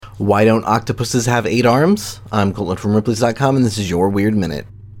Why don't octopuses have 8 arms? I'm Colton from Ripley's.com, and this is your Weird Minute.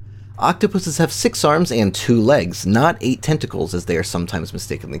 Octopuses have 6 arms and 2 legs, not 8 tentacles as they are sometimes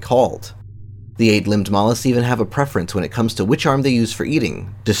mistakenly called. The 8-limbed mollusks even have a preference when it comes to which arm they use for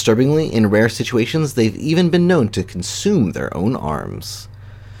eating. Disturbingly, in rare situations, they've even been known to consume their own arms.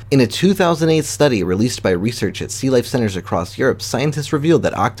 In a 2008 study released by research at sea life centers across Europe, scientists revealed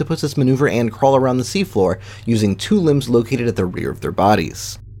that octopuses maneuver and crawl around the seafloor using 2 limbs located at the rear of their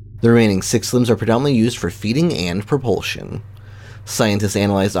bodies. The remaining 6 limbs are predominantly used for feeding and propulsion. Scientists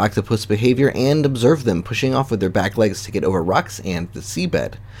analyzed octopus behavior and observed them pushing off with their back legs to get over rocks and the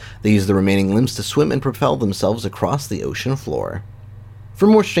seabed. They use the remaining limbs to swim and propel themselves across the ocean floor. For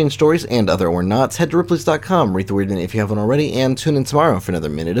more strange stories and other or nots, head to Ripley's.com, read the Weird Minute if you haven't already, and tune in tomorrow for another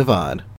Minute of Odd.